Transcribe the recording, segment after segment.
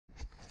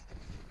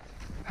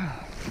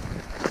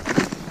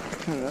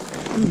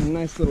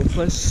Nice little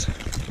place.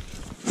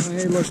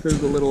 Hey, look,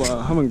 there's a little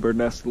hummingbird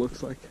nest, it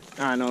looks like.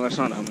 Ah, no, that's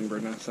not a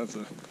hummingbird nest. That's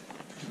a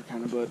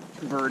kind of a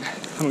bird.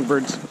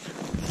 Hummingbirds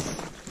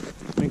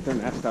make their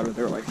nest out of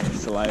their like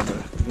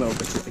saliva, little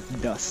bits of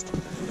like dust.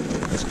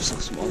 Those are so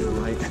small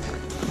and light.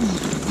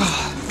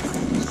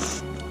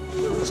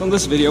 So in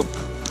this video,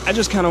 I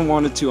just kind of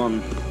wanted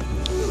to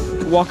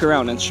walk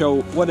around and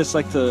show what it's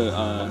like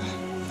to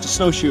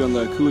snowshoe on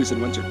the Coulees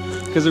in winter,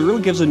 because it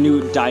really gives a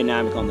new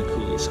dynamic on the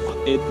Coulees.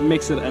 It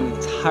makes it an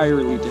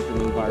entirely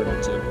different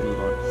environment to move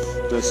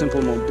on. The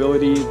simple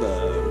mobility,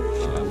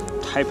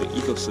 the type of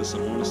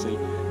ecosystem, honestly,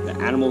 the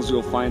animals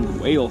you'll find,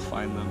 the way you'll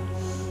find them,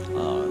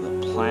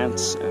 the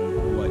plants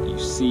and what you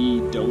see,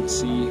 don't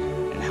see,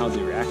 and how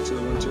they react to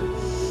the winter.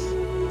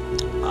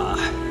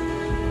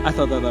 I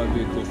thought that would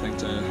be a cool thing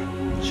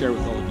to share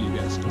with all of you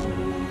guys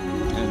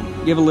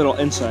and give a little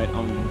insight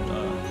on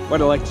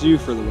what I like to do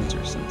for the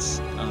winter, since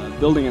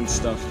building and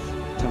stuff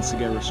tends to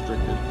get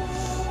restricted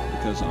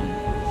because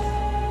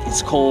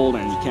it's cold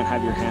and you can't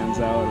have your hands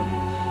out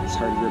and it's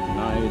hard to grip an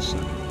ice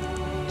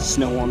and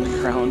snow on the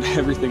ground,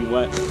 everything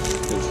wet,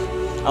 because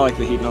I like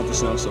the heat, not the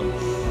snow. So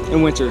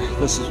in winter,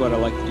 this is what I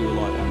like to do a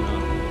lot,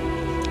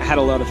 and I had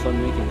a lot of fun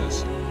making this,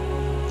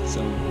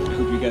 so I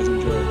hope you guys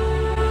enjoy it.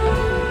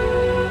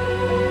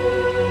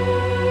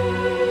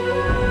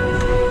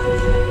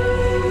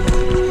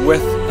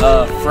 With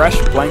a fresh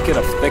blanket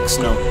of thick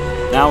snow,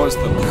 now is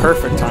the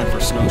perfect time for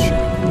snowshoeing.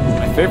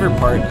 My favorite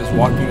part is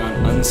walking on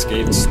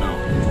unscathed snow.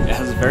 It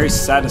has a very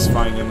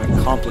satisfying and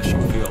accomplishing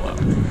feel of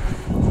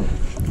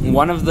it.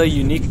 One of the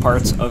unique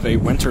parts of a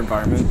winter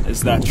environment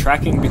is that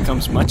tracking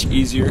becomes much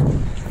easier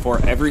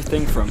for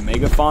everything from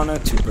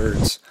megafauna to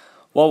birds.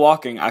 While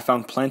walking, I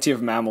found plenty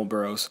of mammal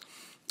burrows,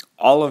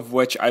 all of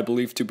which I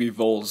believe to be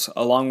voles,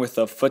 along with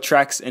the foot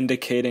tracks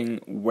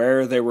indicating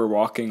where they were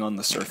walking on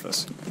the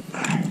surface.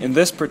 In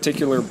this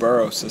particular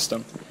burrow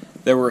system,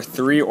 there were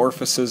 3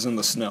 orifices in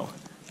the snow.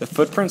 The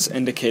footprints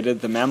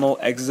indicated the mammal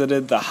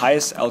exited the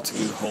highest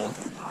altitude hole,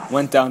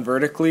 went down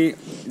vertically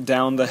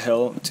down the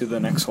hill to the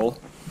next hole,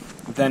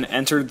 then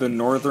entered the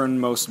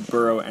northernmost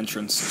burrow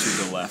entrance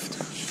to the left.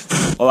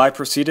 While I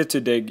proceeded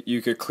to dig,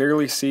 you could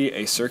clearly see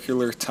a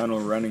circular tunnel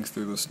running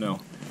through the snow.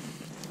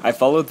 I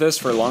followed this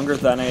for longer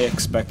than I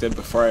expected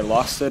before I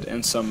lost it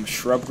in some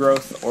shrub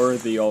growth or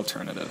the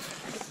alternative.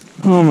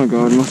 Oh my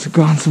god, it must have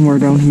gone somewhere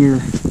down here,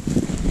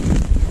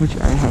 which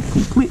I have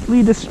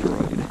completely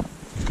destroyed.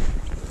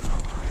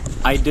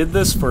 I did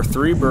this for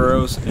 3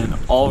 burrows and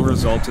all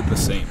resulted the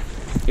same.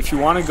 If you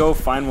want to go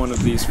find one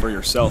of these for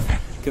yourself,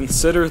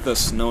 consider the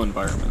snow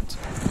environment.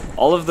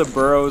 All of the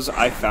burrows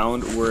I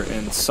found were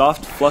in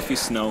soft, fluffy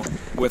snow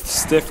with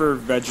stiffer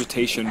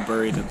vegetation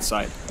buried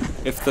inside.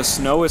 If the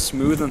snow is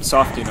smooth and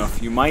soft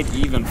enough, you might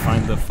even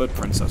find the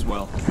footprints as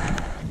well.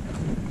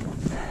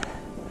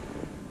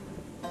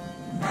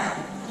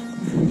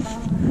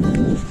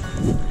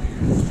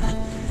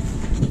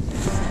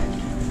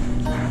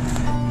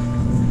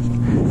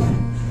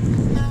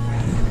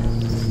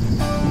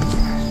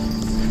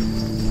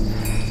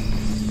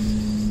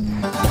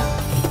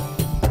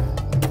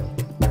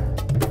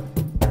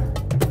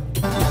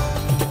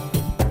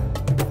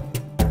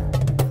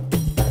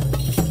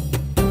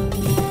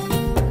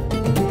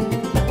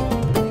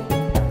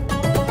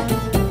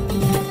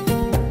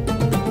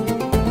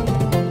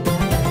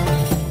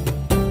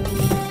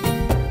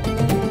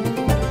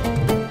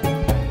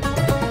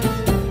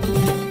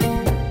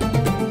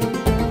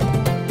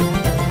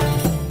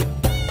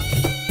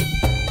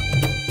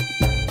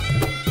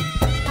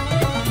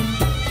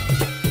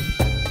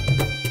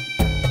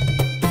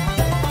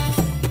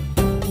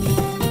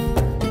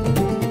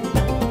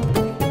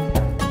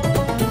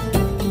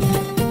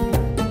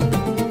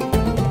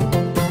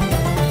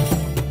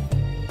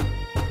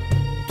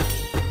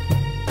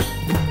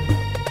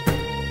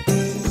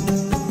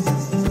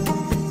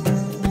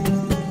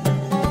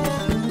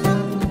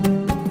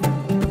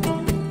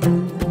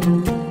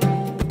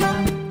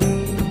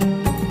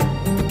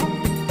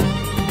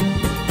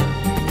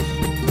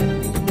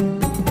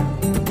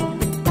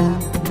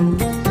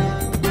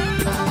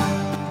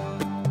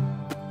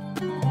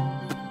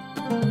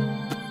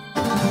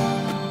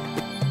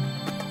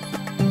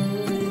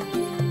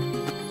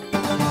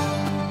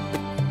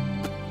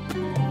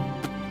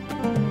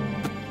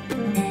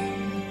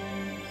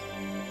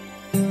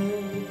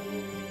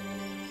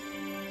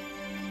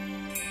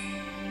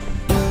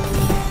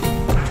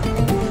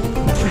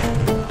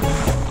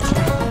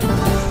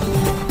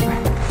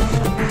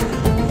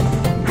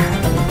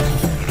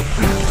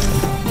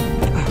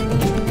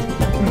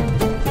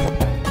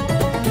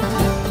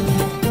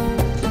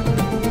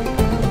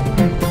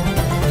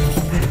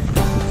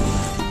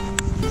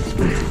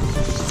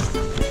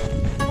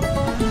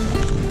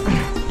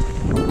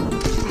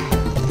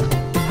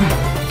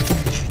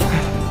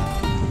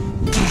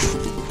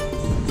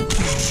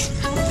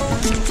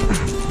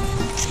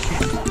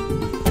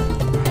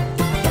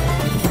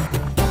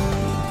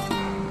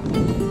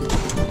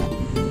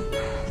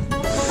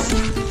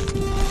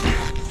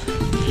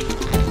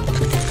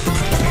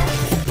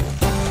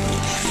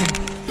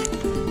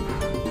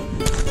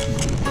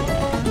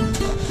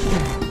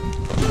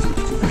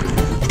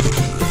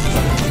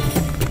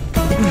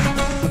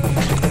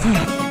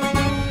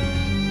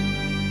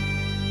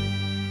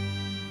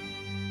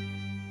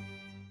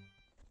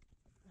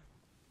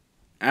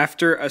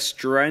 After a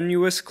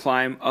strenuous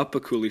climb up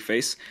a coulee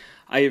face,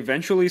 I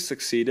eventually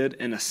succeeded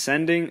in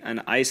ascending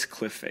an ice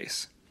cliff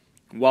face.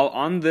 While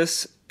on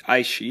this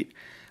ice sheet,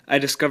 I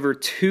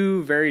discovered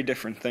two very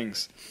different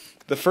things.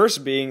 The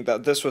first being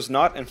that this was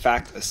not in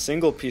fact a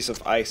single piece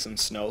of ice and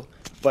snow,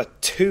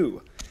 but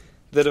two.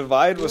 The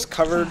divide was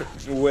covered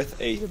with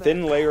a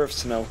thin layer of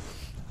snow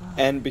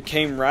and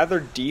became rather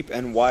deep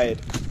and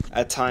wide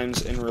at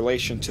times in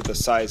relation to the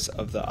size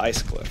of the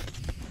ice cliff.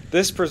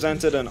 This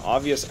presented an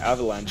obvious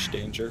avalanche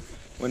danger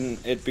when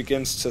it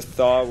begins to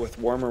thaw with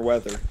warmer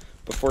weather,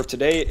 but for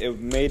today it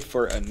made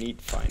for a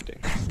neat finding.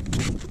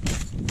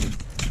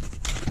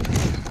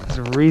 There's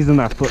a reason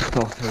that foot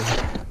fell through.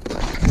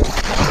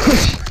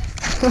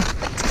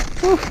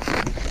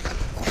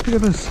 Look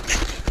at this.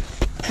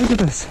 Look at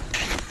this.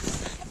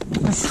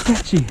 That's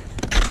sketchy.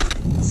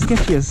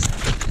 Sketchy as...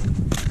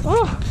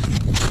 Oh!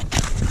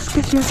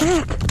 Sketchy as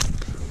heck.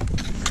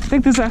 I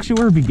think this is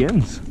actually where it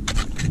begins.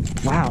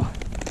 Wow.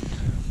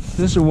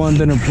 This is one,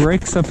 then it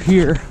breaks up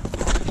here.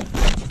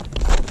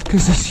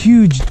 Because this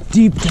huge,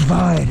 deep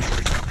divide.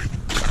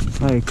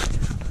 Like,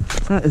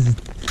 that is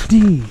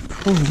deep.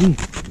 Holy.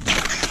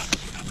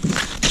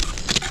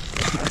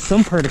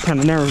 Some part it kind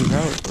of narrows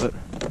out, but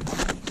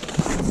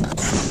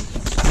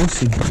it's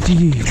mostly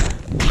deep.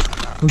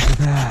 Look at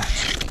that.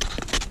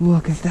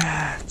 Look at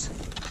that.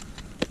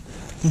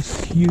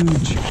 It's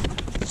huge.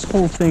 This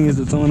whole thing is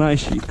its own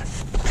ice sheet.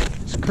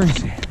 It's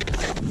crazy.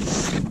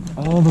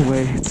 All the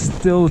way, it's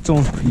still its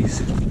own piece.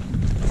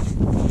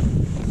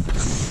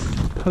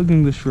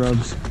 Hugging the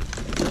shrubs.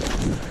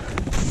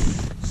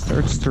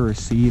 Starts to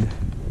recede.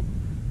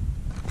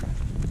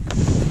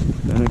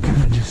 Then it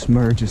kind of just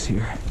merges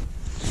here.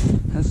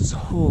 Has this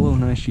whole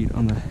own ice sheet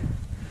on the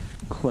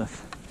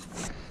cliff.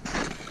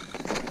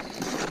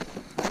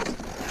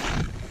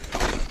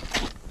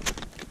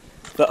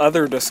 The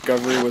other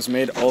discovery was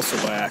made also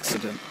by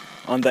accident.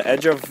 On the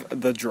edge of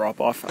the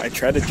drop-off, I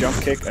tried to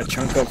jump kick a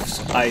chunk of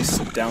ice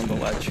down the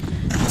ledge.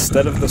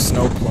 Instead of the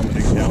snow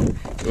plummeting down,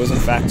 it was in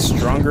fact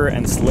stronger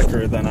and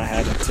slicker than I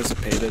had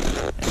anticipated,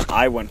 and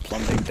I went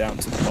plummeting down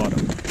to the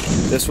bottom.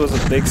 This was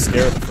a big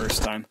scare the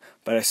first time,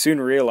 but I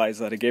soon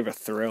realized that it gave a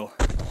thrill.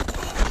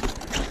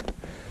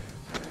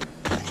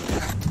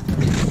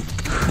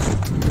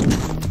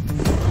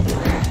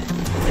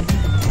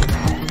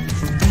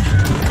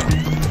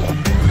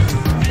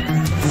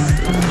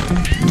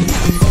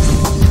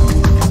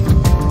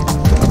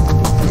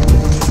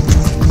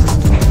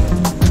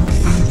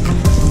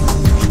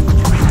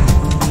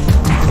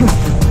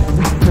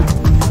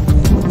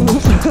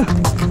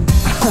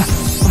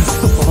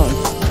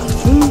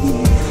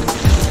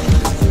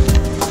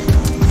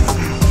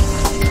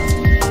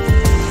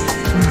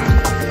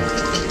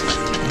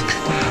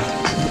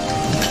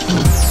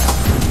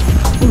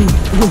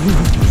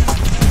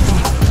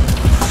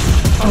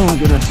 Oh my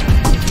goodness.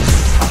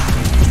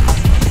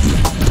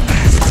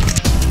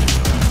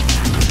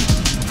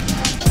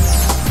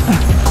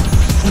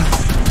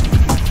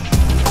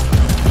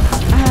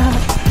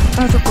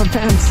 That's up my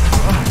pants.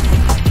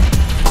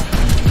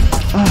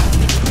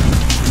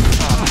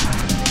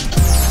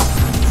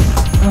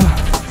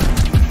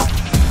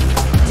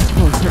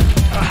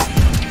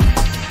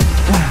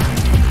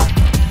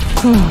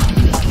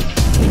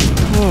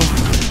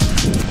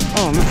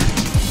 Oh man.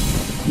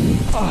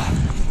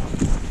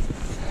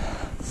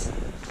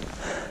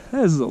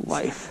 This is a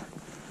life.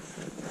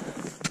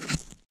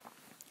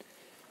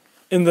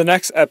 In the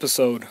next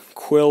episode,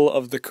 Quill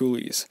of the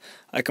Coulees,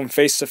 I come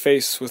face to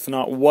face with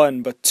not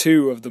one but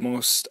two of the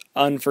most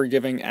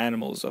unforgiving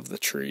animals of the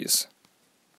trees.